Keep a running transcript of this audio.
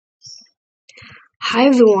Hi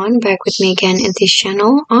everyone, back with me again in this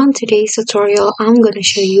channel. On today's tutorial, I'm going to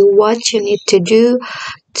show you what you need to do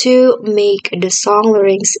to make the song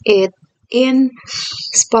lyrics in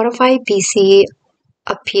Spotify PC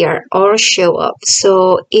appear or show up.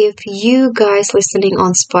 So if you guys listening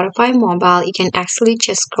on Spotify mobile, you can actually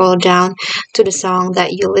just scroll down to the song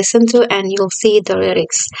that you listen to and you'll see the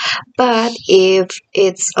lyrics. But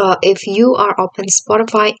if you are open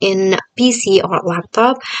Spotify in PC or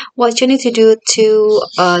laptop, what you need to do to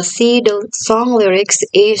see the song lyrics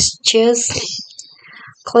is just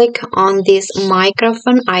click on this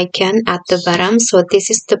microphone icon at the bottom. So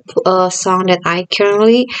this is the song that I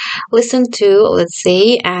currently listen to, let's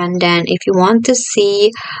say. And then if you want to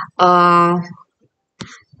see uh,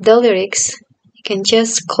 the lyrics, you can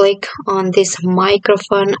just click on this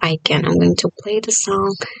microphone icon. I'm going to play the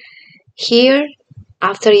song here.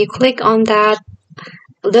 After you click on that,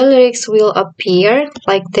 the lyrics will appear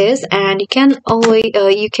like this, and you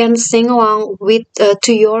can sing along with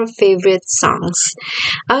to your favorite songs.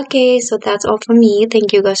 Okay, so that's all for me.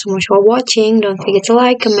 Thank you guys so much for watching. Don't forget to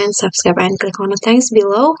like, comment, subscribe, and click on the thanks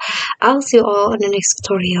below. I'll see you all in the next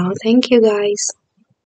tutorial. Thank you guys.